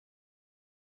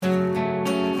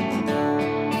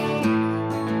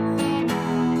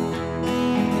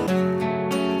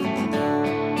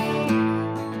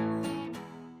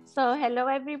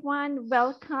everyone.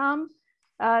 Welcome.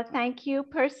 Thank you,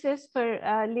 Persis,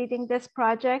 for leading this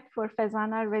project for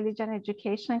FEZANA Religion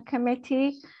Education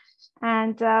Committee.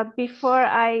 And before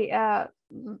I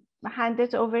hand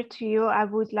it over to you, I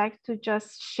would like to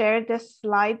just share this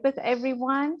slide with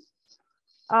everyone.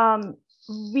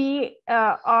 We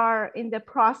are in the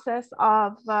process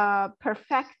of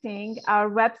perfecting our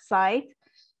website,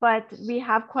 but we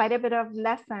have quite a bit of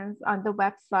lessons on the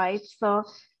website. So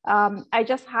I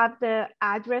just have the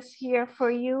address here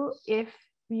for you. If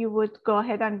you would go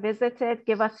ahead and visit it,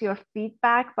 give us your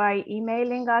feedback by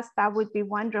emailing us, that would be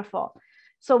wonderful.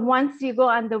 So once you go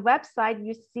on the website,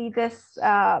 you see this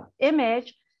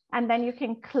image, and then you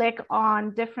can click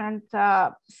on different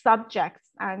subjects,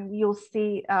 and you'll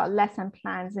see lesson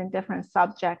plans in different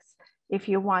subjects if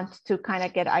you want to kind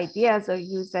of get ideas or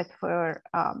use it for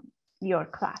your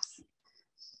class.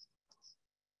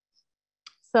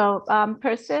 So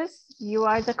Persis, you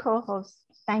are the co-host.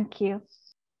 Thank you.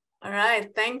 All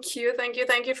right, thank you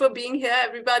for being here,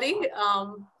 everybody.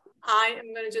 I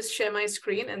am going to just share my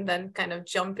screen and then kind of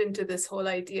jump into this whole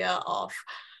idea of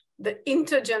the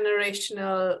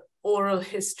Intergenerational Oral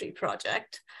History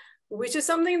Project, which is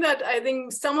something that I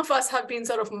think some of us have been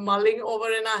sort of mulling over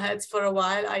in our heads for a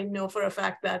while. I know for a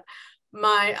fact that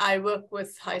I work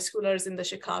with high schoolers in the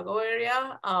Chicago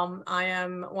area. I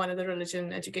am one of the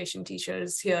religion education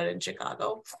teachers here in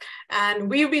Chicago. And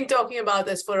we've been talking about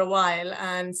this for a while,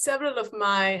 and several of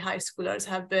my high schoolers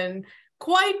have been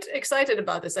quite excited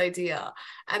about this idea.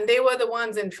 And they were the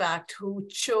ones, in fact, who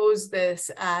chose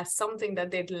this as something that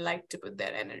they'd like to put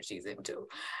their energies into.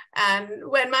 And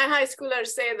when my high schoolers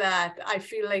say that, I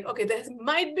feel like, okay, there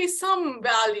might be some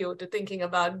value to thinking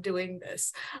about doing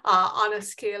this on a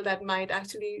scale that might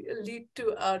actually lead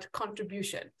to a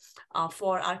contribution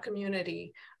for our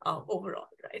community overall,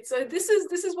 right? So this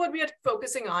is what we are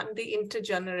focusing on, the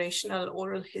Intergenerational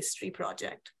Oral History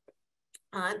Project.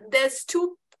 There's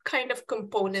two kind of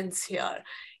components here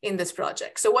in this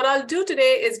project. So what I'll do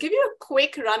today is give you a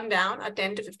quick rundown, a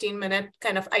 10 to 15 minute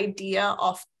kind of idea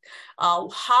of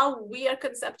how we are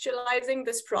conceptualizing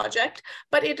this project,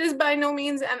 but it is by no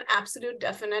means an absolute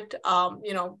definite,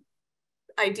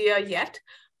 idea yet.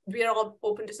 We are all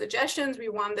open to suggestions. We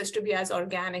want this to be as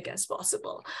organic as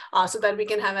possible so that we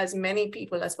can have as many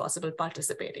people as possible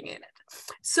participating in it.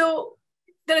 So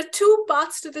there are two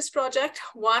parts to this project.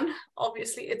 One,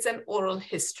 obviously, it's an oral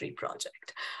history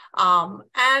project.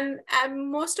 And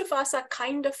most of us are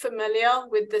kind of familiar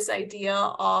with this idea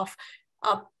of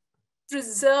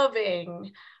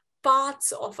preserving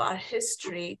parts of our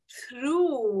history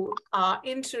through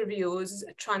interviews,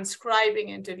 transcribing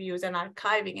interviews, and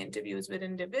archiving interviews with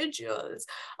individuals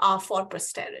for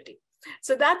posterity.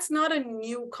 So that's not a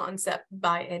new concept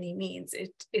by any means.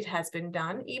 It has been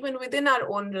done. Even within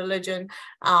our own religion,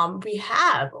 we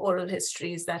have oral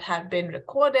histories that have been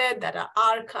recorded, that are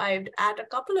archived at a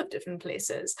couple of different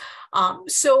places.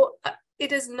 So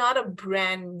it is not a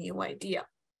brand new idea.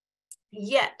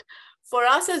 Yet, for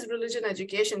us as religion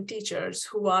education teachers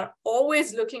who are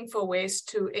always looking for ways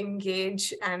to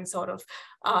engage and sort of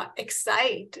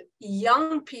excite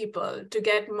young people to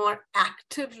get more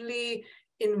actively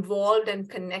involved and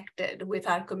connected with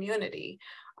our community,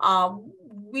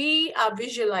 we are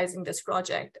visualizing this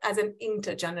project as an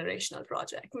intergenerational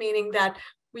project, meaning that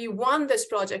we want this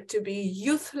project to be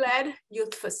youth-led,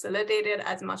 youth-facilitated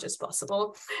as much as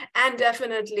possible, and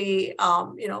definitely,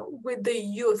 with the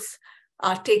youth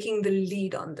taking the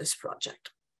lead on this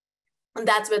project. And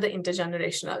that's where the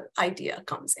intergenerational idea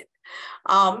comes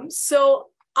in. So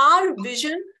our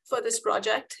vision for this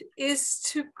project is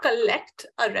to collect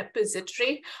a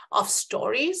repository of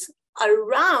stories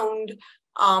around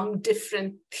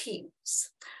different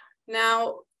themes.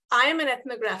 Now, I am an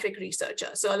ethnographic researcher,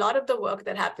 so a lot of the work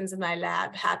that happens in my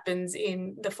lab happens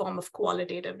in the form of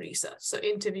qualitative research. So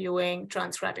interviewing,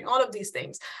 transcribing, all of these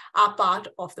things are part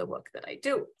of the work that I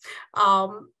do.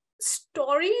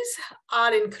 Stories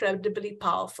are incredibly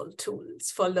powerful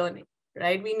tools for learning.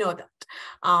 Right? We know that.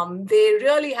 They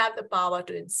really have the power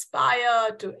to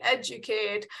inspire, to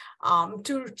educate,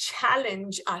 to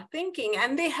challenge our thinking,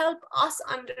 and they help us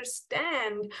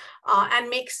understand and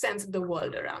make sense of the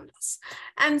world around us.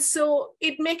 And so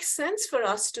it makes sense for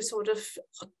us to sort of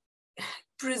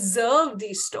preserve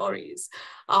these stories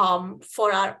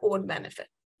for our own benefit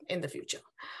in the future.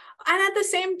 And at the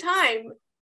same time,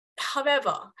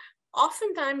 however,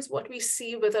 oftentimes what we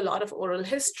see with a lot of oral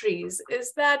histories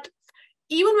is that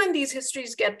even when these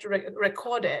histories get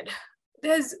recorded,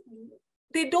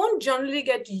 they don't generally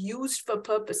get used for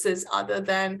purposes other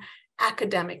than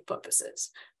academic purposes,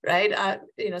 right?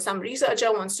 Some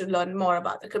researcher wants to learn more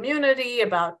about the community,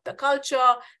 about the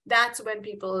culture. That's when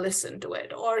people listen to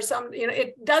it. Or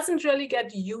it doesn't really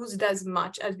get used as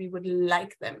much as we would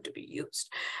like them to be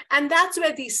used. And that's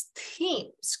where these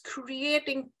themes,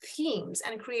 creating themes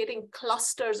and creating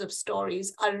clusters of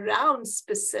stories around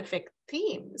specific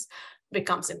themes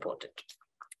becomes important.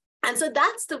 And so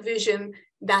that's the vision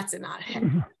that's in our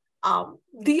head.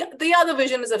 The other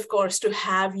vision is, of course, to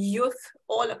have youth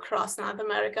all across North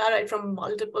America, right, from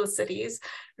multiple cities,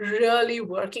 really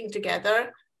working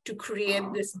together to create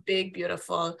this big,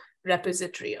 beautiful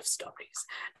repository of stories.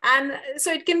 And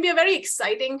so it can be a very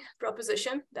exciting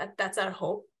proposition. That's our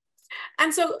hope.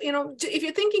 And so, if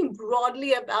you're thinking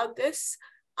broadly about this,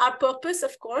 our purpose,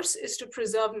 of course, is to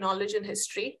preserve knowledge and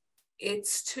history.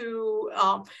 It's to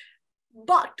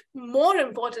but more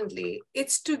importantly,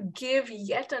 it's to give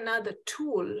yet another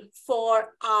tool for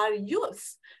our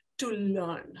youth to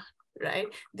learn, right?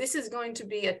 This is going to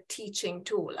be a teaching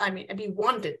tool. I mean, we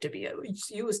want it to be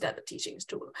used as a teaching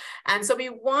tool. And so we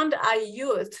want our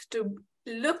youth to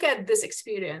look at this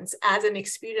experience as an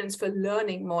experience for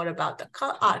learning more about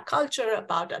our culture,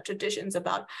 about our traditions,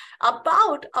 about a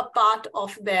part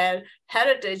of their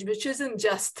heritage, which isn't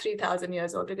just 3,000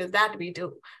 years old, because that we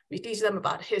do. We teach them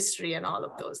about history and all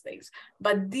of those things.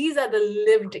 But these are the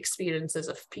lived experiences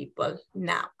of people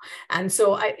now. And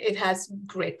so it has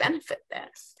great benefit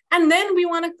there. And then we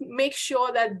want to make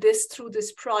sure that through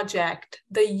this project,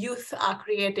 the youth are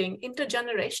creating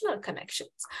intergenerational connections.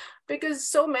 Because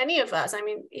so many of us, I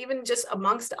mean, even just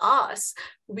amongst us,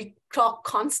 we talk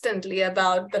constantly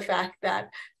about the fact that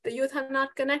the youth are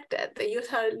not connected. The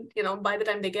youth are, by the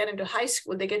time they get into high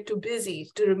school, they get too busy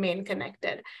to remain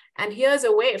connected. And here's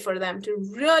a way for them to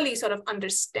really sort of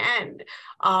understand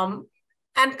and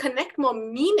connect more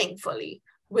meaningfully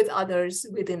with others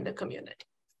within the community.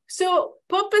 So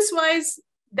purpose-wise,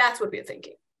 that's what we're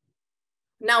thinking.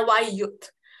 Now, why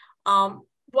youth?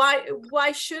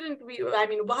 Why shouldn't we,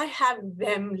 why have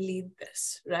them lead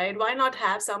this, right? Why not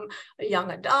have some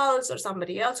young adults or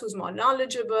somebody else who's more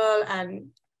knowledgeable and,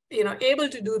 able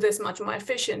to do this much more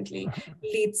efficiently,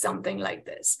 lead something like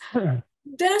this?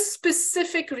 There are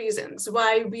specific reasons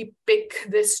why we pick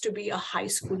this to be a high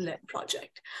school-led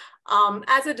project.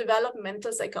 As a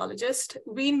developmental psychologist,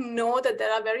 we know that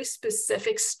there are very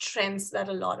specific strengths that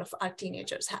a lot of our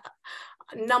teenagers have.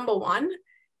 Number one,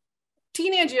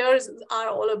 teenage years are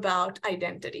all about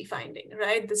identity finding,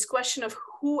 right? This question of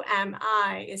who am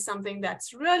I is something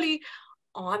that's really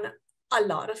on a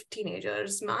lot of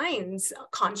teenagers' minds,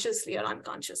 consciously or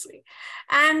unconsciously.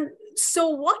 And so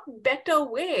what better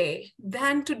way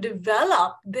than to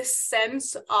develop this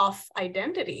sense of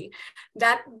identity,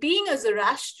 that being a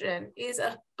Zoroastrian is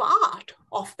a part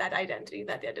of that identity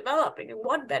that they're developing? And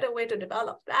what better way to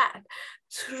develop that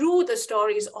through the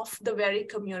stories of the very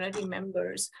community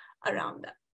members around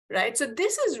them, right? So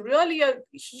this is really a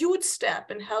huge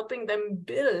step in helping them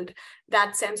build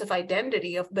that sense of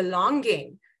identity, of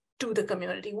belonging to the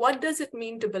community. What does it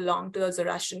mean to belong to the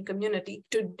Zoroastrian community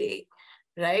today,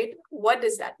 right? What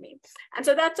does that mean? And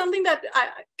so that's something that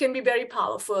can be very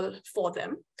powerful for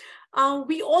them.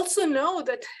 We also know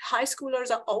that high schoolers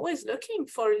are always looking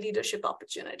for leadership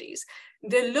opportunities.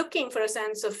 They're looking for a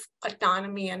sense of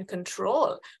autonomy and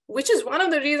control, which is one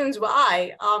of the reasons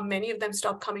why many of them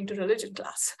stop coming to religion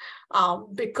class,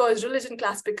 because religion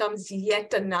class becomes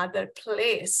yet another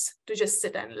place to just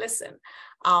sit and listen.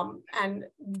 And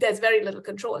there's very little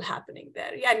control happening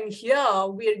there. And here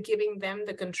we're giving them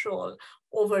the control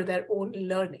over their own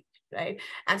learning, right?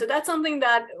 And so that's something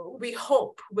that we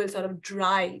hope will sort of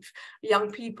drive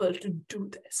young people to do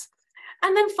this.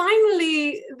 And then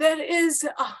finally,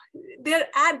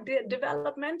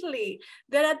 developmentally,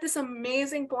 they're at this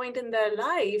amazing point in their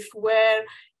life where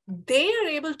they are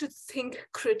able to think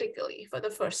critically for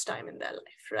the first time in their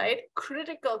life, right?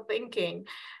 Critical thinking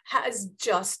has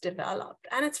just developed,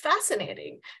 and it's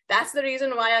fascinating. That's the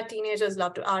reason why our teenagers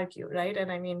love to argue, right?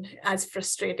 And I mean, as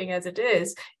frustrating as it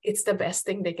is, it's the best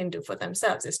thing they can do for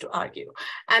themselves is to argue.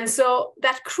 And so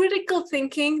that critical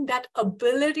thinking, that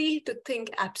ability to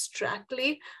think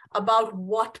abstractly about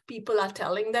what people are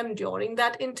telling them during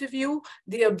that interview,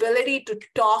 the ability to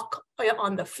talk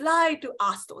on the fly, to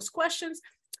ask those questions,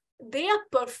 they are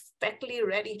perfectly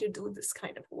ready to do this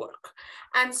kind of work.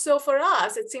 And so for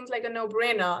us, it seems like a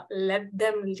no-brainer, let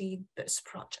them lead this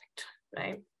project,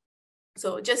 right?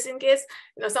 So just in case,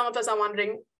 some of us are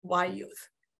wondering, why youth?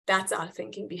 That's our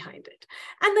thinking behind it.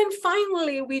 And then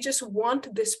finally, we just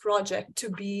want this project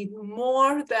to be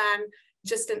more than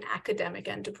just an academic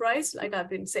enterprise, like I've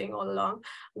been saying all along.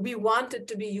 We want it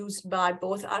to be used by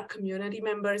both our community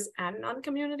members and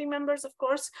non-community members, of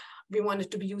course. We want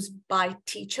it to be used by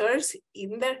teachers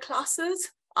in their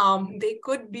classes. They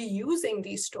could be using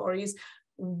these stories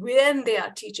when they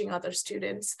are teaching other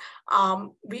students.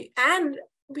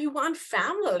 We want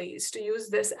families to use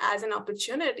this as an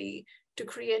opportunity to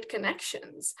create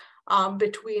connections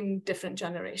between different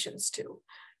generations too,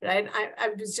 right? I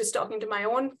was just talking to my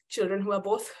own children who are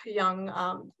both young,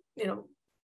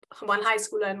 one high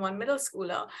schooler and one middle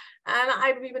schooler.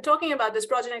 And we were talking about this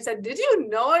project, and I said, did you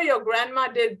know your grandma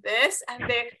did this?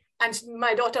 And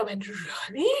my daughter went,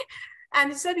 really? And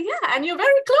he said, yeah, and you're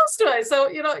very close to her. So,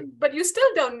 but you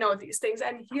still don't know these things.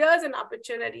 And here's an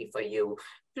opportunity for you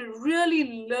to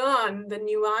really learn the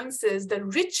nuances, the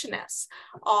richness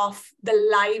of the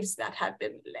lives that have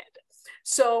been led.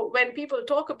 So when people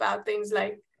talk about things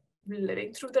like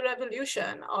living through the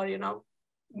revolution, or,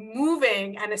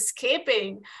 moving and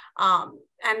escaping,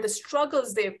 and the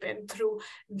struggles they've been through,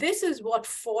 this is what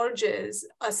forges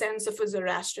a sense of a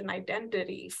Zoroastrian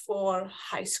identity for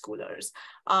high schoolers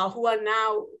who are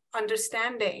now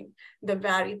understanding the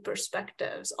varied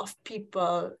perspectives of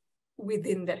people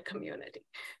within their community.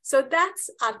 So that's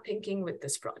our thinking with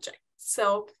this project.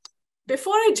 So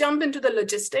before I jump into the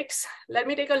logistics, let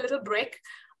me take a little break.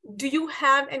 Do you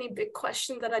have any big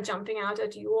questions that are jumping out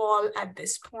at you all at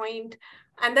this point?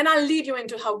 And then I'll lead you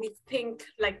into how we think,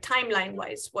 like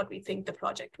timeline-wise, what we think the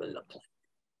project will look like.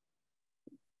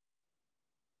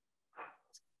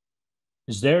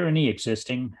 Is there any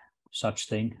existing such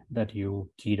thing that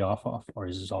you keyed off of, or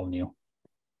is this all new?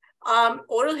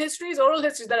 Oral histories.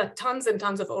 There are tons and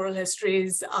tons of oral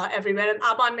histories everywhere. And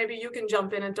Aban, maybe you can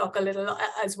jump in and talk a little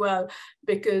as well,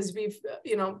 because we've,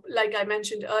 like I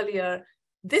mentioned earlier,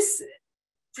 this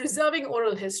preserving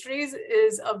oral histories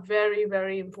is a very,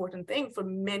 very important thing for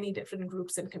many different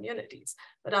groups and communities.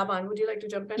 But Aban, would you like to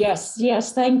jump in?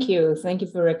 Yes, thank you. Thank you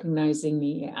for recognizing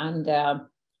me. And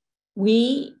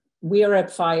we are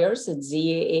at FIRES at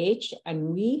ZAH, and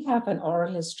we have an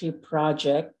oral history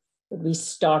project that we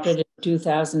started in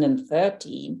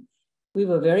 2013. We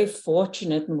were very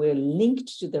fortunate, and we're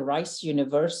linked to the Rice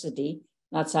University.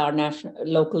 That's our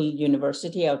local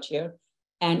university out here.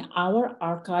 And our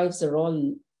archives are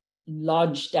all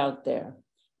lodged out there.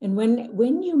 And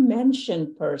when you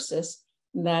mentioned, Persis,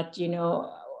 that,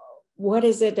 what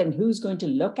is it and who's going to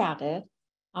look at it,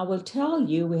 I will tell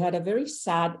you, we had a very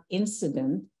sad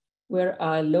incident where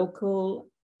a local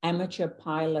amateur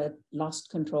pilot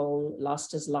lost control,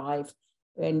 lost his life.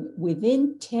 And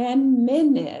within 10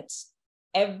 minutes,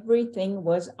 everything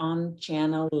was on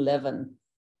Channel 11.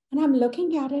 And I'm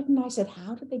looking at it and I said,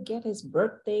 how did they get his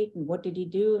birth date, and what did he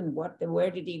do, and where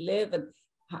did he live, and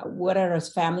what are his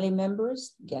family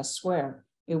members? Guess where?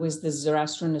 It was the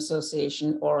Zoroastrian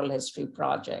Association Oral History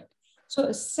Project. So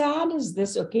as sad as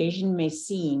this occasion may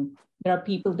seem, there are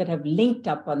people that have linked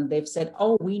up and they've said,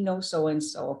 oh, we know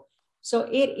so-and-so. So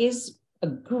it is a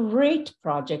great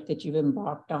project that you've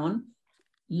embarked on.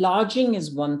 Lodging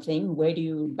is one thing. Where do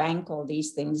you bank all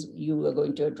these things? You are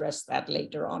going to address that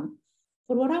later on.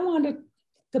 But what I want to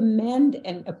commend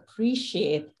and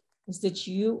appreciate is that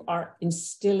you are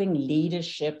instilling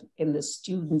leadership in the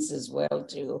students as well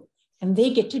too. And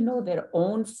they get to know their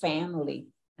own family.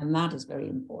 And that is very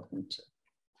important too.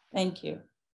 Thank you.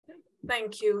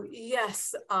 Thank you.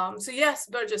 Yes. So yes,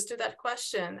 Burgess, to that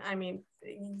question, I mean,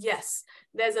 yes,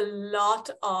 there's a lot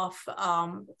of,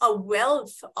 a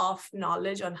wealth of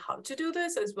knowledge on how to do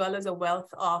this, as well as a wealth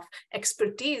of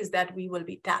expertise that we will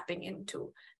be tapping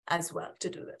into as well to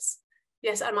do this.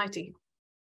 Yes, Almighty.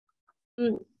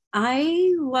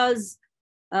 I was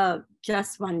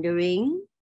just wondering,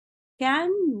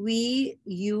 can we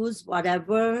use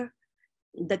whatever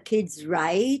the kids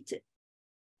write?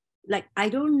 Like, I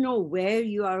don't know where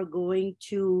you are going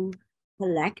to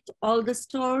collect all the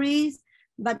stories,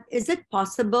 but is it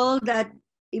possible that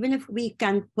even if we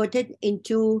can put it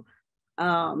into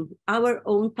our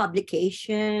own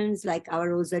publications, like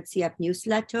our OZCF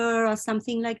newsletter or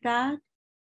something like that?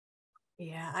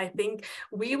 Yeah, I think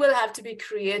we will have to be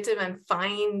creative and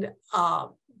find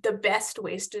the best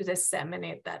ways to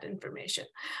disseminate that information.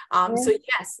 So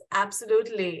yes,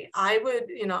 absolutely. I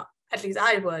would, at least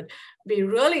I would be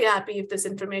really happy if this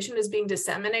information is being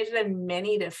disseminated in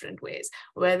many different ways,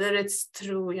 whether it's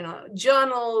through,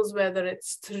 journals, whether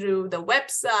it's through the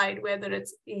website, whether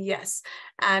it's, yes.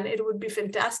 And it would be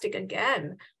fantastic,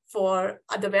 again, for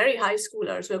the very high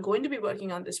schoolers who are going to be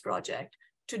working on this project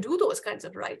to do those kinds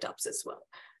of write-ups as well.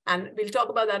 And we'll talk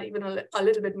about that even a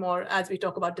little bit more as we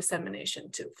talk about dissemination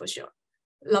too, for sure.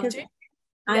 Loveji?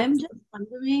 I am just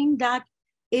wondering that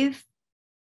if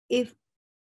if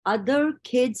other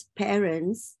kids'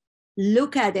 parents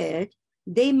look at it,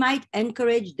 they might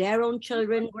encourage their own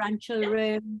children,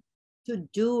 grandchildren to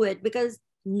do it, because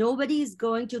nobody is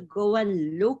going to go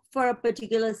and look for a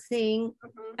particular thing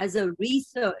as a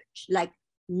research. Like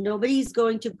nobody's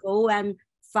going to go and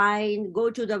go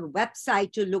to the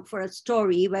website to look for a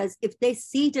story. Whereas if they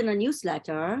see it in a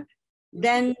newsletter,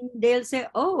 then they'll say,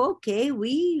 oh, okay,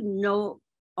 we know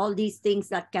all these things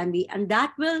that can be, and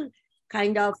that will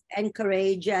kind of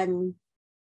encourage and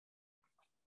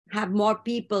have more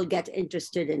people get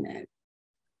interested in it.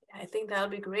 I think that'll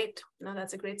be great. No,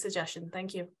 that's a great suggestion.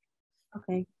 Thank you.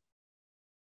 Okay.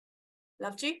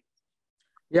 Lavji?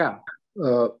 Yeah.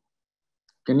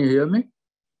 Can you hear me?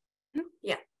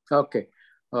 Yeah. Okay.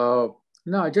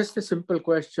 No, just a simple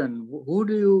question. Who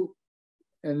do you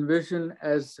envision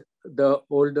as the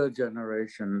older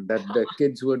generation that the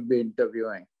kids would be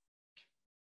interviewing?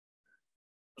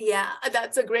 Yeah,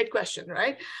 that's a great question,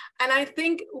 right? And I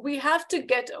think we have to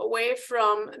get away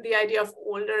from the idea of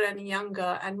older and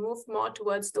younger and move more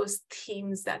towards those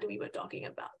themes that we were talking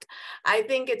about. I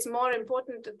think it's more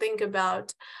important to think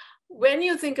about, when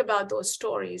you think about those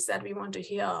stories that we want to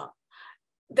hear,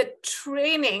 the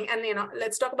training, and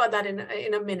let's talk about that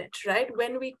in a minute, right?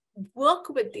 When we work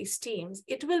with these teams,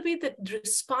 it will be the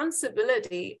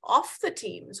responsibility of the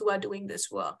teams who are doing this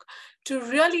work to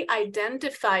really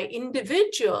identify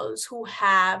individuals who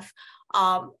have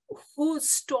whose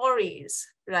stories,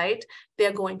 right,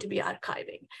 they're going to be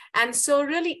archiving. And so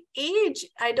really age,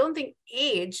 I don't think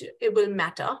age, it will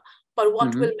matter. But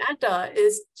what will matter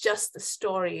is just the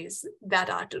stories that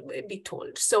are to be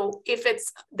told. So if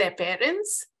it's their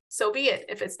parents, so be it.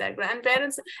 If it's their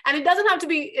grandparents, and it doesn't have to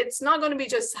be, it's not going to be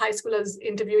just high schoolers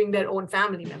interviewing their own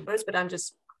family members, but I'm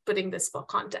just putting this for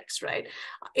context, right?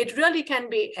 It really can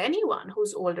be anyone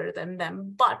who's older than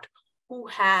them, but who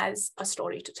has a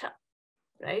story to tell,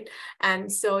 right?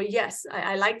 And so, yes,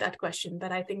 I like that question,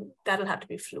 but I think that'll have to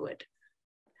be fluid.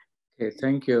 Okay,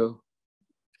 thank you.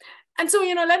 And so,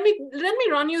 let me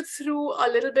run you through a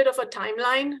little bit of a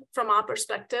timeline from our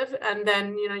perspective, and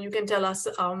then, you can tell us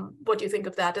what you think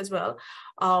of that as well.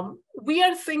 We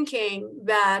are thinking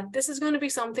that this is going to be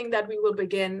something that we will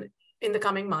begin in the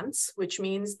coming months, which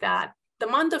means that the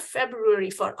month of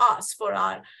February for us, for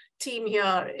our team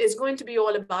here, is going to be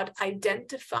all about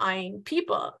identifying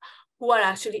people who are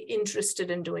actually interested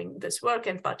in doing this work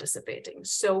and participating.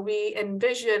 So we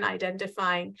envision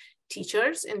identifying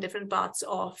teachers in different parts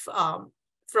of,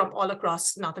 from all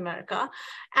across North America,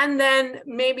 and then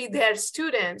maybe their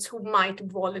students who might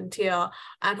volunteer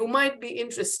and who might be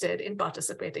interested in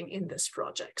participating in this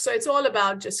project. So it's all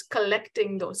about just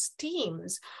collecting those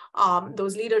teams,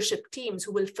 those leadership teams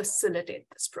who will facilitate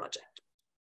this project.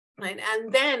 Right?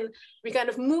 And then we kind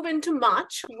of move into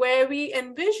March, where we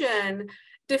envision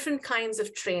different kinds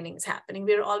of trainings happening.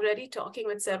 We're already talking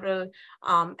with several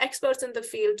experts in the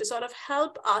field to sort of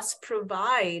help us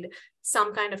provide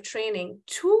some kind of training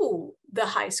to the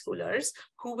high schoolers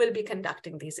who will be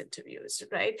conducting these interviews,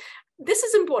 right? This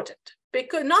is important,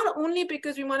 because not only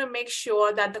because we want to make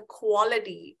sure that the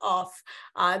quality of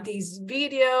these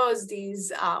videos,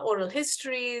 these oral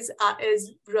histories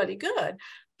is really good,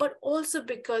 but also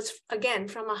because, again,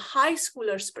 from a high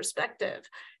schooler's perspective,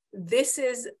 this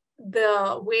is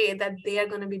the way that they are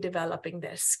going to be developing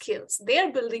their skills. They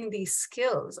are building these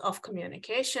skills of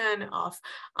communication, of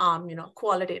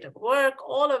qualitative work,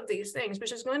 all of these things,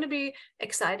 which is going to be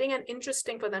exciting and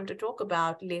interesting for them to talk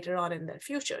about later on in their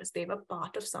futures. They were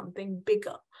part of something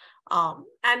bigger.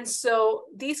 And so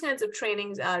these kinds of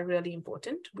trainings are really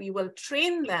important. We will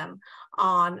train them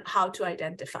on how to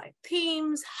identify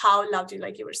themes, how,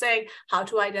 like you were saying, how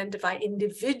to identify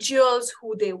individuals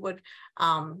who they would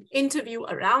interview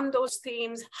around those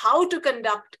themes, how to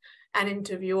conduct an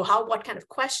interview, what kind of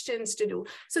questions to do.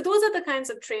 So those are the kinds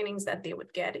of trainings that they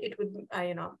would get. It would,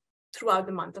 throughout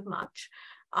the month of March.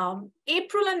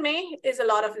 April and May is a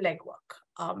lot of legwork.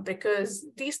 Because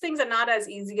these things are not as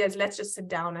easy as let's just sit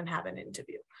down and have an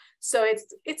interview. So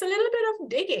it's a little bit of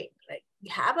digging, like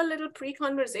have a little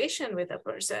pre-conversation with a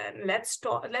person. Let's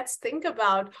think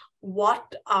about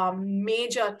what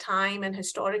major time and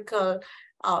historical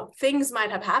things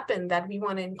might have happened that we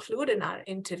want to include in our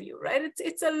interview, right?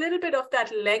 It's a little bit of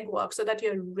that legwork so that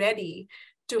you're ready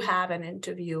to have an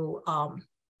interview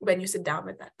when you sit down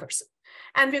with that person.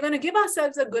 And we're going to give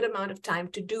ourselves a good amount of time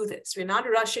to do this. We're not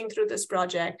rushing through this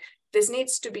project. This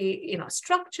needs to be,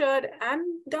 structured and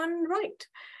done right.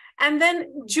 And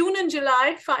then June and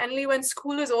July, finally, when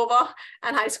school is over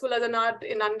and high schoolers are not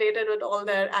inundated with all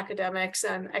their academics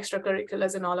and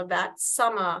extracurriculars and all of that,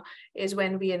 summer is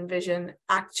when we envision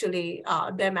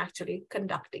them actually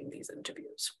conducting these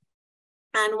interviews.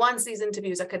 And once these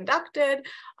interviews are conducted,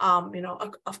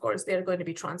 of course, they're going to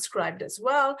be transcribed as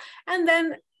well. And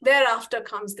then thereafter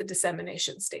comes the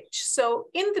dissemination stage. So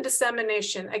in the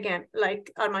dissemination, again,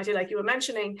 like Armati, like you were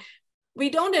mentioning, we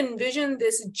don't envision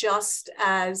this just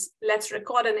as let's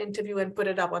record an interview and put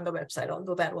it up on the website,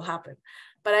 although that will happen.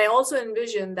 But I also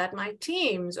envision that my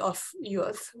teams of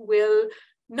youth will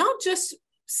not just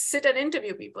sit and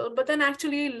interview people, but then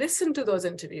actually listen to those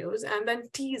interviews and then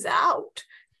tease out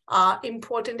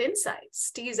important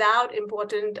insights, tease out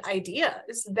important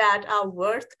ideas that are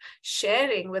worth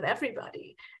sharing with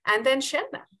everybody, and then share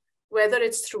them, whether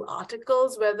it's through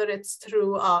articles, whether it's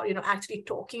through actually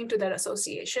talking to their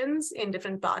associations in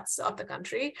different parts of the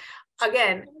country.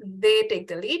 Again, they take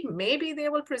the lead. Maybe they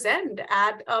will present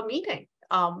at a meeting,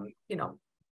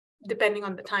 depending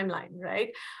on the timeline,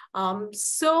 right?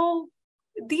 So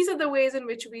these are the ways in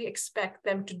which we expect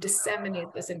them to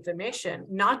disseminate this information,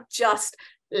 not just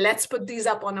let's put these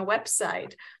up on a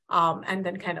website and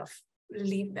then kind of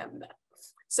leave them there.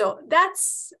 So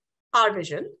that's our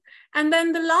vision. And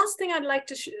then the last thing I'd like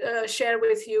to share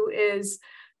with you is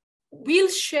we'll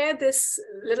share this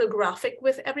little graphic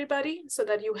with everybody so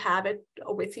that you have it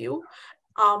with you.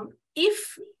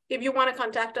 If you want to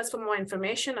contact us for more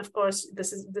information, of course,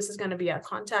 this is going to be our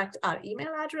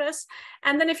email address.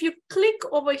 And then if you click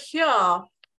over here,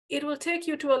 it will take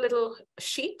you to a little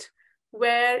sheet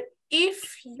where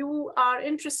if you are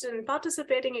interested in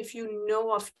participating, if you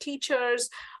know of teachers,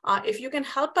 if you can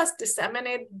help us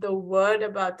disseminate the word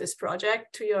about this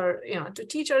project to your, to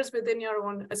teachers within your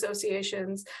own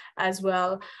associations as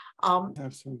well.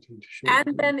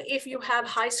 And then if you have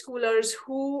high schoolers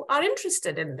who are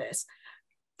interested in this,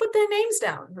 put their names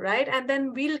down, right? And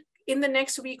then we'll, in the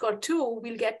next week or two,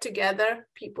 we'll get together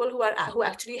people who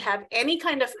actually have any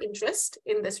kind of interest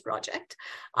in this project,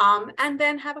 and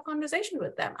then have a conversation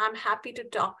with them. I'm happy to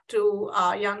talk to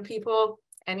young people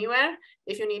anywhere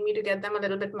if you need me to get them a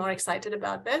little bit more excited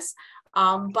about this.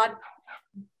 But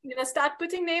start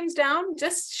putting names down,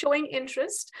 just showing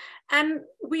interest, and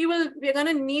we're going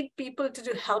to need people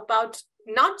to help out,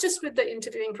 not just with the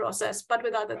interviewing process, but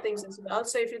with other things as well.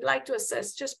 So if you'd like to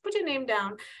assist, just put your name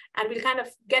down and we'll kind of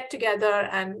get together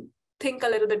and think a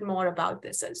little bit more about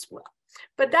this as well.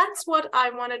 But that's what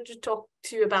I wanted to talk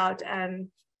to you about and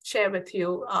share with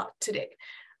you today.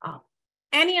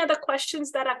 Any other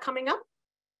questions that are coming up?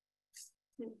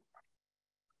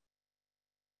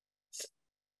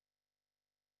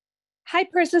 Hi,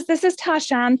 Persis. This is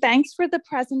Tashan. Thanks for the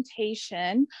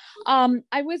presentation.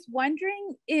 I was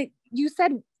wondering, you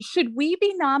said, should we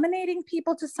be nominating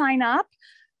people to sign up?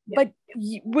 Yeah. But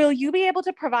will you be able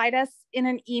to provide us in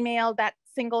an email that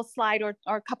single slide or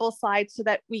a couple of slides so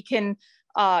that we can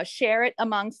share it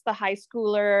amongst the high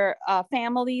schooler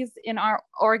families in our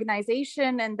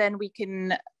organization, and then we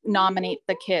can nominate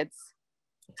the kids?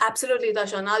 Absolutely,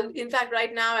 Tashan. In fact,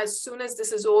 right now, as soon as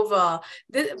this is over,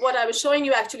 what I was showing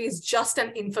you actually is just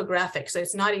an infographic. So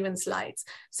it's not even slides.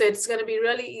 So it's going to be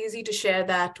really easy to share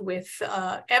that with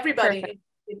everybody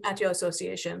at your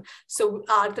association. So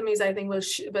Artemis, I think, will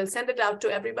send it out to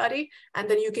everybody. And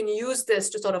then you can use this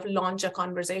to sort of launch a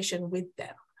conversation with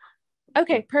them.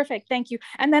 Okay, perfect. Thank you.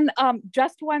 And then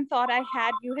just one thought I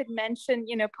had, you had mentioned,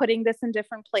 putting this in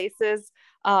different places,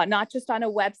 not just on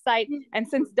a website. And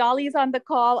since Dolly's on the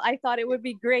call, I thought it would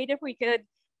be great if we could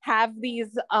have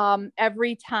these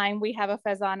every time we have a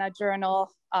FEZANA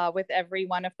journal with every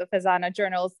one of the FEZANA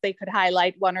journals, they could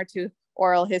highlight one or two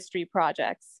oral history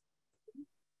projects.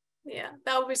 Yeah,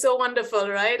 that would be so wonderful,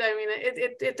 right? I mean,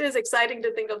 it is exciting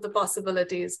to think of the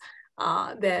possibilities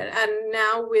there. And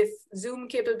now with Zoom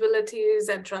capabilities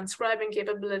and transcribing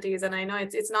capabilities, and I know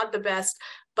it's not the best,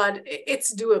 but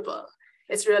it's doable.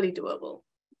 It's really doable.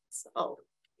 So,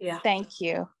 yeah. Thank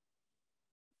you.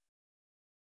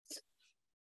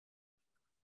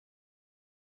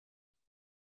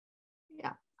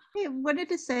 Yeah. I wanted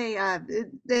to say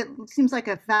it seems like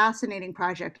a fascinating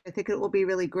project. I think it will be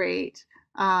really great.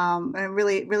 I'm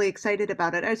really, really excited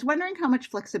about it. I was wondering how much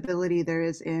flexibility there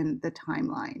is in the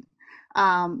timeline.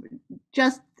 I'm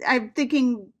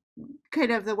thinking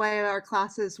kind of the way our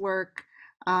classes work.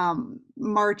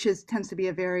 March tends to be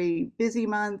a very busy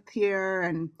month here,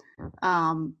 and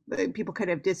people kind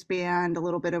of disband a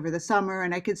little bit over the summer.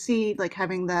 And I could see like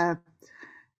having the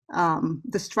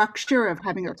structure of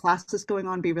having our classes going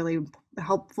on be really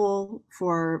helpful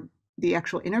for the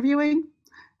actual interviewing.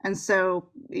 And so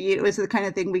it was the kind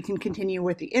of thing we can continue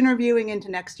with the interviewing into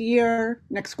next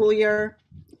school year.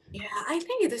 Yeah, I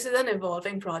think this is an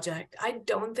evolving project. I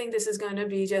don't think this is going to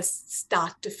be just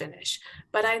start to finish,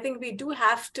 but I think we do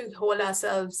have to hold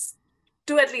ourselves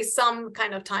do at least some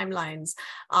kind of timelines,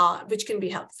 which can be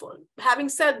helpful. Having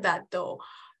said that, though,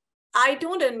 I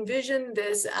don't envision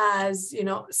this as,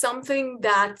 something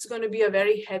that's going to be a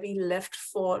very heavy lift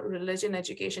for religion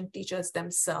education teachers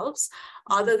themselves,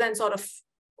 other than sort of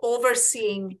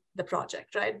overseeing the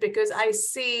project, right? Because I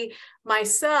see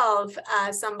myself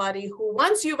as somebody who,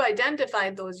 once you've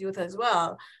identified those youth as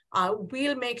well,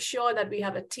 we'll make sure that we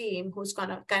have a team who's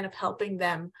kind of helping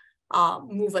them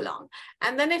move along.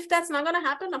 And then if that's not going to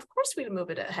happen, of course, we'll move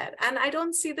it ahead. And I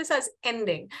don't see this as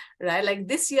ending, right? Like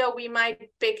this year, we might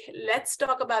pick, let's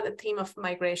talk about the theme of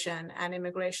migration and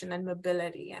immigration and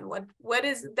mobility. And what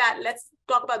is that? Let's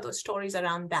talk about those stories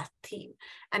around that theme.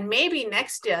 And maybe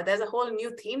next year, there's a whole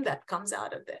new theme that comes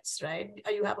out of this, right?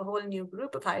 You have a whole new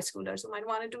group of high schoolers who might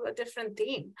want to do a different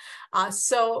theme.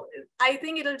 So I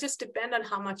think it'll just depend on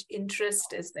how much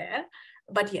interest is there.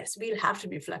 But yes, we'll have to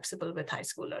be flexible with high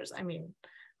schoolers. I mean,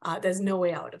 there's no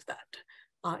way out of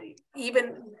that.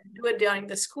 Even do it during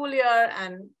the school year,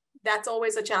 and that's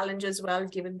always a challenge as well,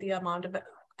 given the amount of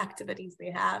activities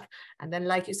they have. And then,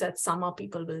 like you said, summer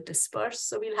people will disperse.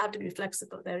 So we'll have to be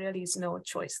flexible. There really is no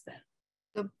choice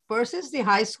there. Versus the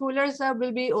high schoolers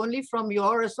will be only from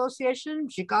your association,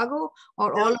 Chicago,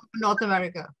 or all of North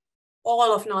America?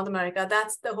 All of North America.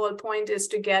 That's the whole point, is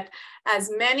to get as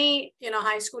many,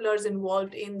 high schoolers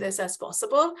involved in this as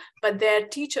possible, but their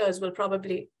teachers will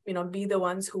probably, be the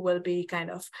ones who will be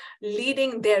kind of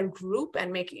leading their group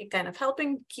and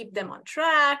helping keep them on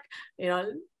track,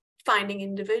 finding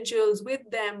individuals with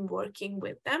them, working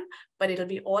with them, but it'll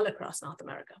be all across North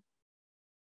America.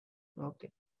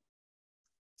 Okay.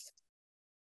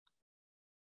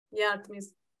 Yeah,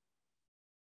 please.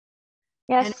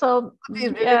 Yes, so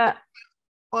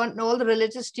all the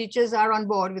religious teachers are on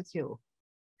board with you.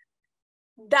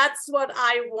 That's what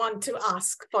I want to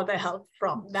ask for the help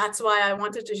from. That's why I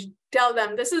wanted to tell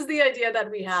them, this is the idea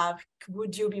that we have.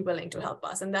 Would you be willing to help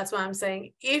us? And that's why I'm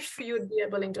saying, if you'd be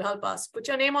willing to help us, put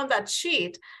your name on that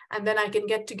sheet, and then I can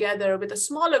get together with a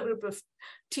smaller group of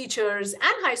teachers and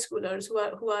high schoolers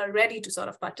who are ready to sort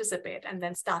of participate, and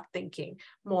then start thinking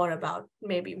more about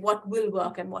maybe what will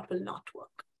work and what will not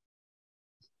work.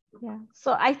 Yeah,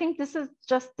 so I think this is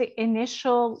just the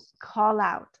initial call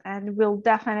out, and we'll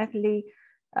definitely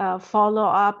follow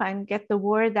up and get the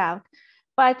word out.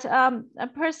 But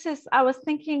Persis, I was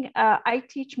thinking, I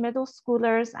teach middle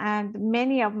schoolers, and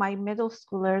many of my middle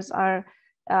schoolers are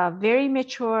very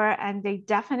mature, and they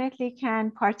definitely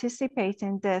can participate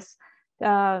in this.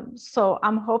 So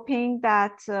I'm hoping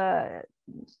that,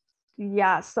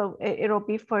 so it'll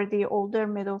be for the older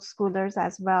middle schoolers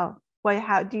as well.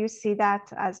 How do you see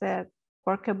that as a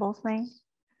workable thing?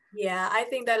 Yeah, I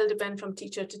think that'll depend from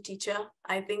teacher to teacher.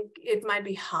 I think it might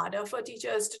be harder for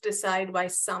teachers to decide why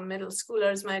some middle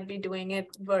schoolers might be doing it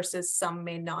versus some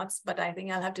may not. But I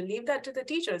think I'll have to leave that to the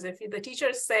teachers. If the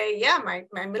teachers say, yeah,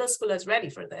 my middle schooler is ready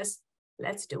for this,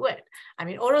 let's do it. I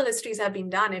mean, oral histories have been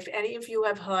done. If any of you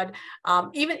have heard,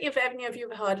 even if any of you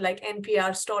have heard like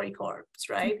NPR Story Corps,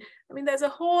 right? I mean, there's the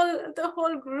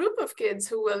whole group of kids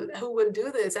who will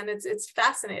do this, and it's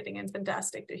fascinating and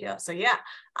fantastic to hear. So yeah,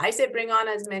 I say bring on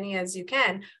as many as you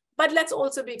can, but let's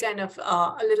also be kind of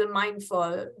a little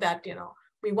mindful that,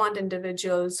 we want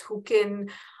individuals who can,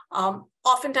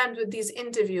 oftentimes with these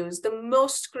interviews, the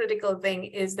most critical thing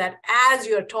is that as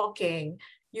you're talking,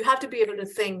 you have to be able to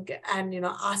think and,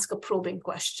 ask a probing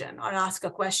question, or ask a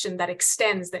question that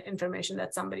extends the information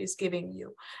that somebody is giving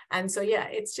you. And so, yeah,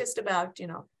 it's just about,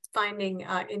 finding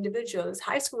individuals.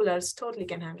 High schoolers totally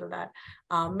can handle that.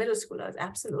 Middle schoolers,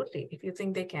 absolutely. If you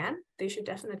think they can, they should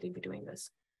definitely be doing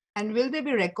this. And will they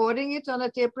be recording it on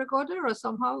a tape recorder or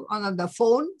somehow on the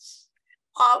phones?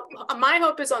 My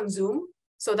hope is on Zoom,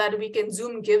 so that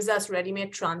Zoom gives us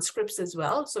ready-made transcripts as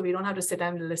well. So we don't have to sit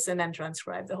and listen and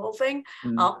transcribe the whole thing.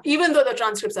 Even though the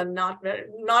transcripts are not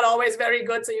always very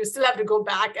good. So you still have to go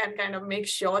back and kind of make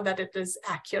sure that it is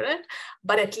accurate,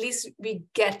 but at least we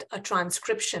get a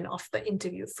transcription of the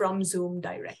interview from Zoom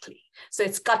directly. So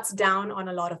it cuts down on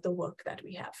a lot of the work that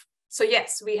we have. So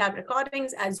yes, we have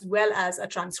recordings as well as a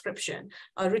transcription,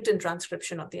 a written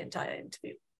transcription of the entire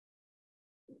interview.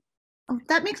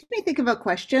 That makes me think of a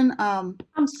question. I'm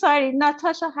sorry,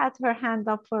 Natasha had her hand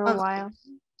up for a while.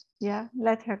 Yeah,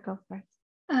 let her go first.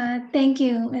 Thank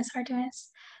you, Ms. Artemis.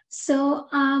 So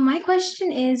my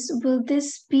question is, will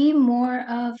this be more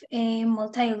of a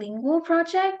multilingual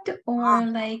project or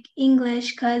like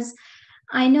English? Because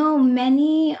I know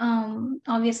many,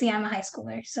 obviously I'm a high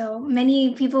schooler, so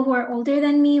many people who are older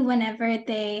than me, whenever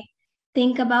they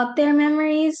think about their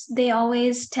memories, they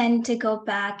always tend to go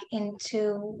back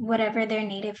into whatever their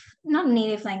not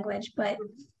native language, but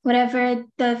whatever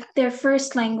their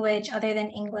first language other than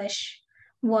English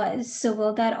was. So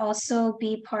will that also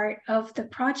be part of the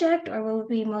project, or will it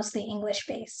be mostly English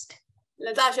based?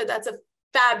 Natasha, that's a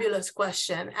fabulous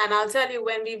question. And I'll tell you,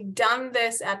 when we've done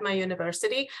this at my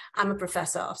university, I'm a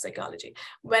professor of psychology.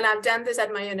 When I've done this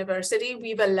at my university,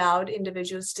 we've allowed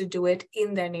individuals to do it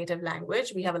in their native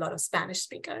language. We have a lot of Spanish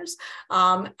speakers.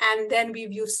 And then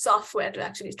we've used software to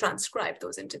actually transcribe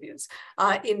those interviews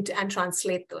and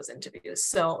translate those interviews.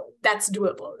 So that's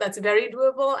doable. That's very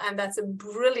doable. And that's a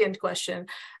brilliant question.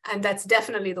 And that's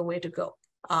definitely the way to go.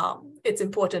 It's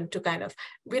important to kind of,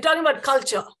 we're talking about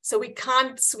culture, so we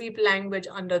can't sweep language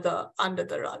under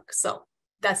the rug. So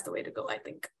that's the way to go, I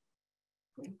think.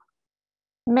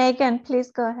 Megan,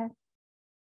 please go ahead.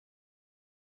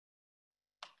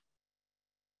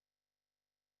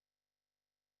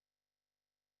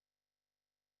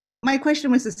 My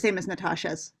question was the same as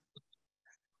Natasha's.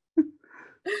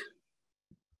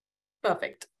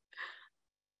 Perfect.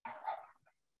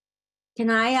 Can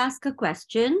I ask a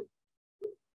question?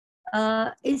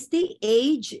 Is the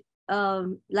age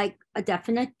like a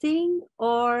definite thing,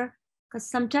 or because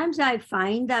sometimes I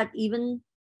find that even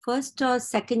first or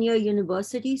second year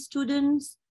university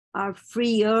students are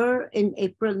freer in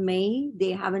April, May.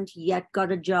 They haven't yet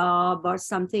got a job or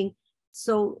something.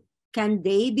 So can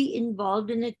they be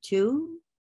involved in it too?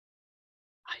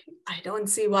 I don't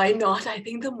see why not. I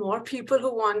think the more people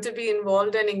who want to be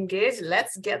involved and engaged,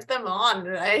 let's get them on,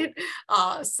 right?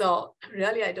 So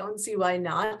really, I don't see why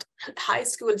not. High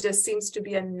school just seems to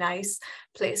be a nice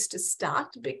place to start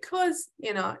because,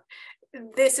 you know,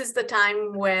 this is the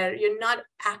time where you're not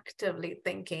actively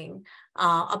thinking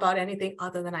about anything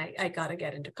other than I got to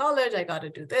get into college, I got to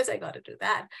do this, I got to do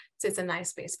that. So it's a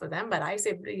nice space for them. But I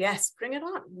say, yes, bring it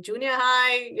on. Junior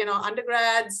high, you know,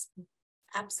 undergrads,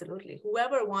 absolutely.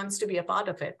 Whoever wants to be a part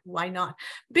of it, why not?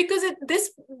 Because I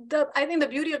think the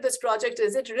beauty of this project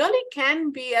is it really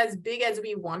can be as big as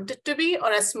we want it to be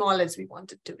or as small as we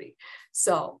want it to be.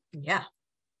 So yeah,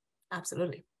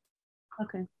 absolutely.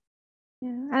 Okay. Yeah.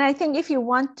 And I think if you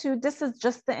want to, this is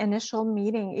just the initial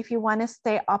meeting. If you want to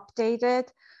stay updated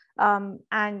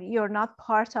and you're not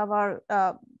part of our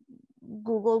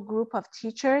Google group of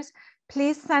teachers,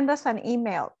 please send us an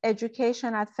email,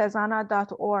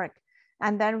 education@fezana.org.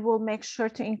 And then we'll make sure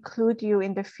to include you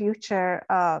in the future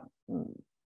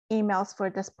emails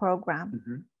for this program.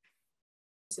 Mm-hmm.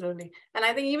 Absolutely. And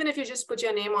I think even if you just put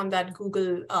your name on that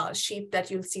Google sheet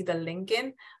that you'll see the link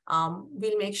in,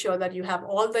 we'll make sure that you have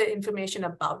all the information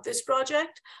about this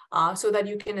project so that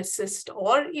you can assist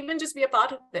or even just be a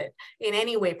part of it in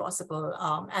any way possible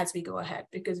as we go ahead,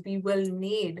 because we will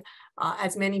need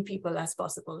as many people as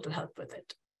possible to help with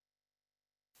it.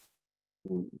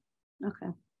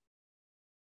 Okay.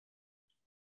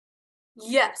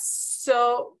 Yes.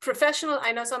 So professional,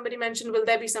 I know somebody mentioned, will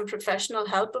there be some professional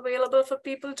help available for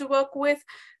people to work with?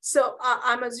 So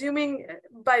I'm assuming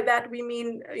by that we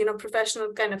mean, you know,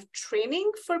 professional kind of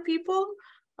training for people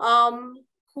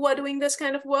who are doing this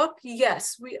kind of work.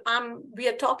 Yes, we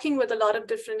are talking with a lot of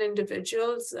different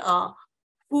individuals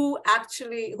who are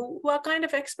kind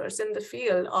of experts in the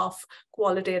field of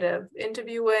qualitative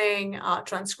interviewing,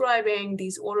 transcribing,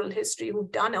 these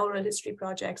who've done oral history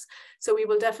projects. So we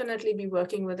will definitely be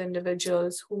working with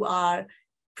individuals who are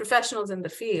professionals in the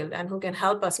field and who can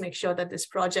help us make sure that this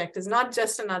project is not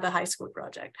just another high school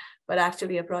project, but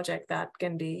actually a project that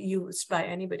can be used by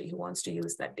anybody who wants to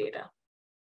use that data.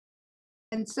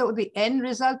 And so the end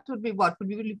result would be what? Would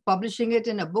we be publishing it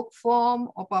in a book form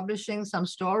or publishing some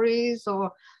stories,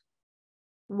 or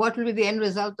what will be the end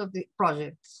result of the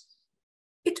project?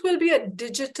 It will be a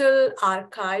digital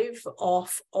archive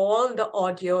of all the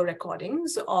audio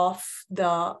recordings of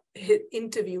the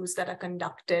interviews that are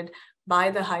conducted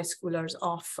by the high schoolers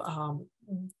of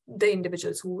the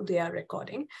individuals who they are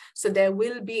recording. So there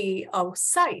will be a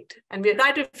site, and we're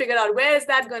trying to figure out where is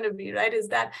that going to be, right? Is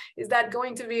that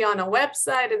going to be on a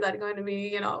website? Is that going to be,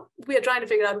 you know, we are trying to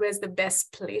figure out where's the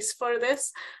best place for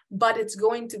this, but it's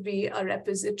going to be a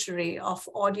repository of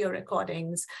audio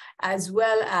recordings as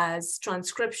well as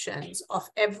transcriptions of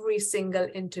every single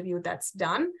interview that's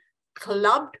done,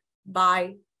 clubbed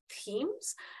by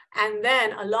themes. And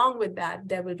then along with that,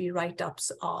 there will be write-ups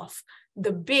of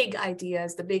the big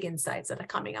ideas, the big insights that are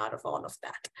coming out of all of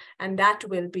that. And that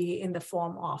will be in the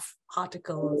form of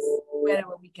articles,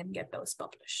 wherever we can get those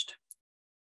published.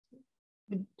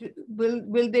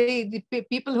 Will the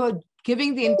people who are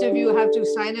giving the interview have to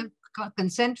sign a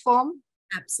consent form?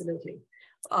 Absolutely.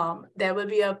 There will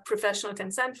be a professional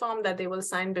consent form that they will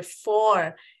sign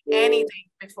before anything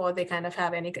before they kind of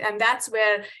have any. And that's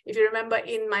where, if you remember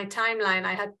in my timeline,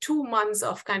 I had 2 months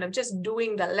of kind of just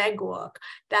doing the legwork.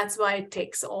 That's why it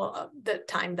takes all the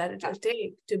time that it will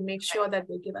take to make sure that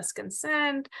they give us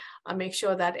consent, make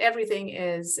sure that everything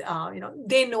is,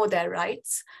 they know their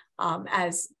rights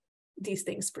as these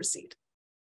things proceed.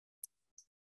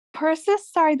 Persis,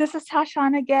 sorry, this is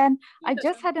Tashan again. I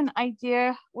just had an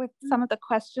idea with some of the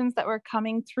questions that were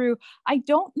coming through. I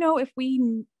don't know if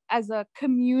we as a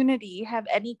community have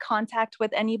any contact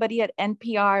with anybody at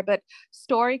NPR, but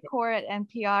StoryCorps at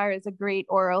NPR is a great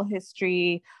oral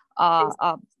history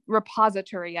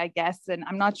repository, I guess. And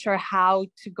I'm not sure how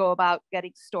to go about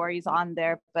getting stories on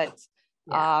there, but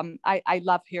I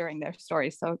love hearing their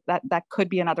stories. So that could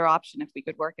be another option if we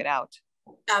could work it out.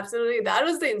 Absolutely. That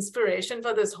was the inspiration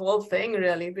for this whole thing,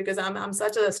 really, because I'm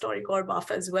such a StoryCorps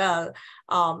buff as well.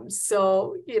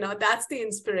 So, that's the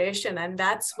inspiration. And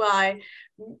that's why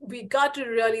we got to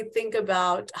really think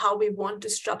about how we want to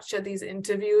structure these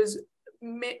interviews.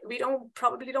 We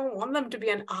probably don't want them to be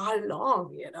an hour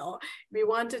long, We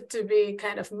want it to be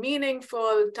kind of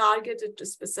meaningful, targeted to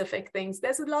specific things.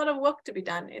 There's a lot of work to be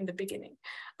done in the beginning.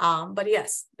 But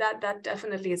yes, that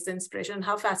definitely is the inspiration.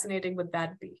 How fascinating would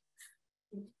that be?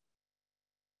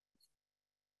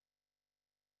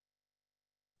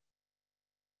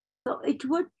 So it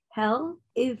would help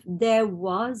if there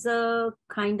was a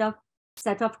kind of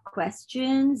set of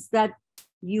questions that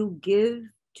you give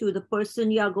to the person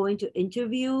you are going to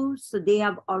interview, so they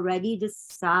have already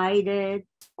decided,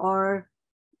 or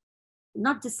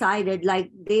not decided,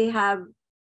 like they have,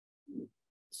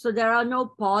 so there are no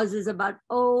pauses about,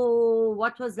 oh,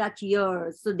 what was that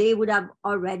year? So they would have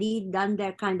already done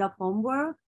their kind of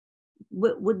homework.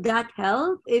 Would that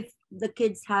help if the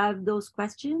kids have those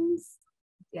questions?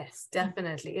 Yes,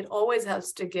 definitely. It always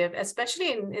helps to give,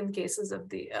 especially in cases of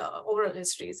the oral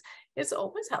histories, it's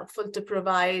always helpful to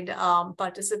provide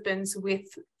participants with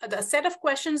a set of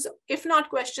questions, if not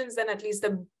questions, then at least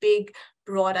the big,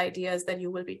 broad ideas that you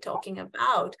will be talking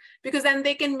about, because then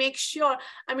they can make sure,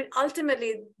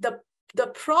 ultimately, the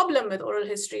problem with oral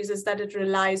histories is that it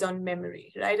relies on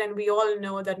memory, right? And we all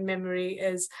know that memory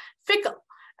is fickle.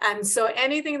 And so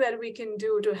anything that we can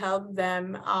do to help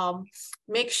them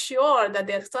make sure that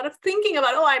they're sort of thinking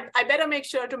about, oh, I better make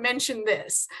sure to mention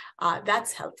this,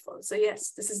 that's helpful. So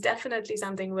yes, this is definitely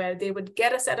something where they would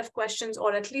get a set of questions,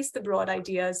 or at least the broad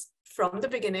ideas from the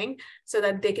beginning, so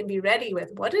that they can be ready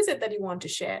with what is it that you want to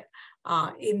share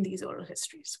in these oral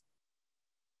histories.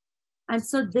 And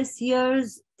so this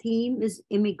year's theme is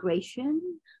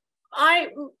immigration.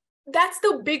 That's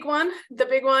the big one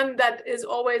that is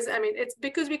always, it's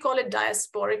because we call it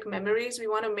diasporic memories. We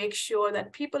want to make sure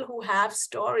that people who have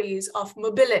stories of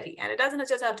mobility, and it doesn't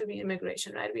just have to be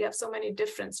immigration, right? We have so many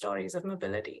different stories of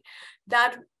mobility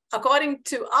that, according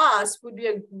to us, would be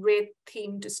a great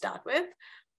theme to start with.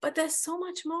 But there's so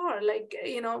much more. Like,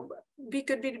 we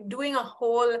could be doing a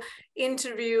whole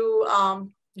interview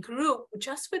group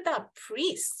just with our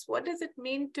priests. What does it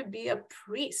mean to be a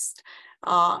priest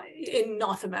in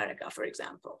North America, for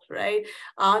example, right?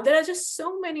 There are just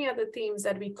so many other themes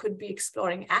that we could be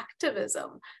exploring.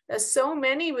 Activism. There's so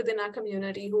many within our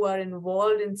community who are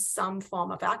involved in some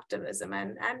form of activism,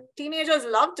 and teenagers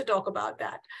love to talk about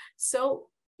that. So,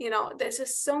 there's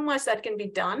just so much that can be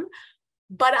done,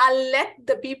 but I'll let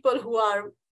the people who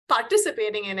are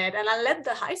participating in it, and I'll let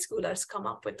the high schoolers come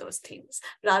up with those themes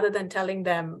rather than telling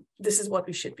them this is what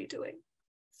we should be doing.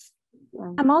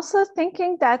 I'm also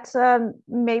thinking that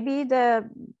maybe the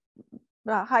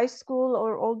high school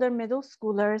or older middle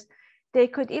schoolers, they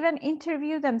could even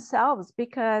interview themselves,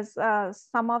 because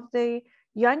some of the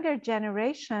younger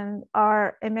generation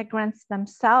are immigrants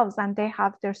themselves, and they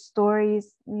have their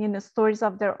stories, stories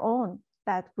of their own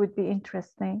that would be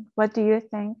interesting. What do you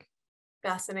think?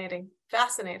 Fascinating,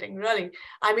 really.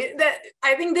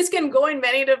 I think this can go in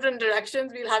many different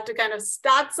directions. We'll have to kind of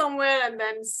start somewhere and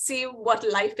then see what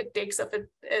life it takes of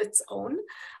its own.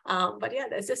 But yeah,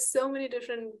 there's just so many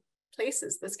different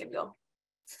places this can go.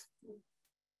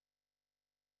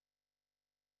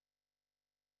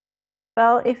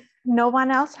 Well, if no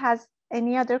one else has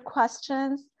any other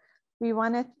questions, we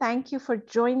want to thank you for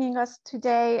joining us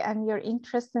today and your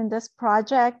interest in this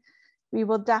project. We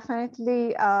will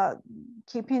definitely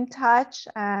keep in touch,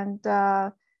 and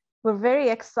we're very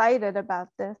excited about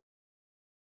this.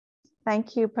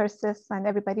 Thank you, Persis, and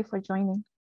everybody for joining.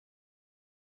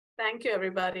 Thank you,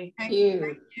 everybody. Thank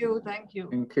you. Thank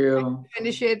you for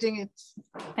initiating it.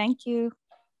 Thank you.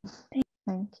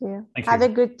 Thank you. Have a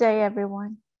good day,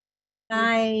 everyone.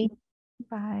 Bye.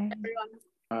 Bye. Everyone.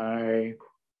 Bye.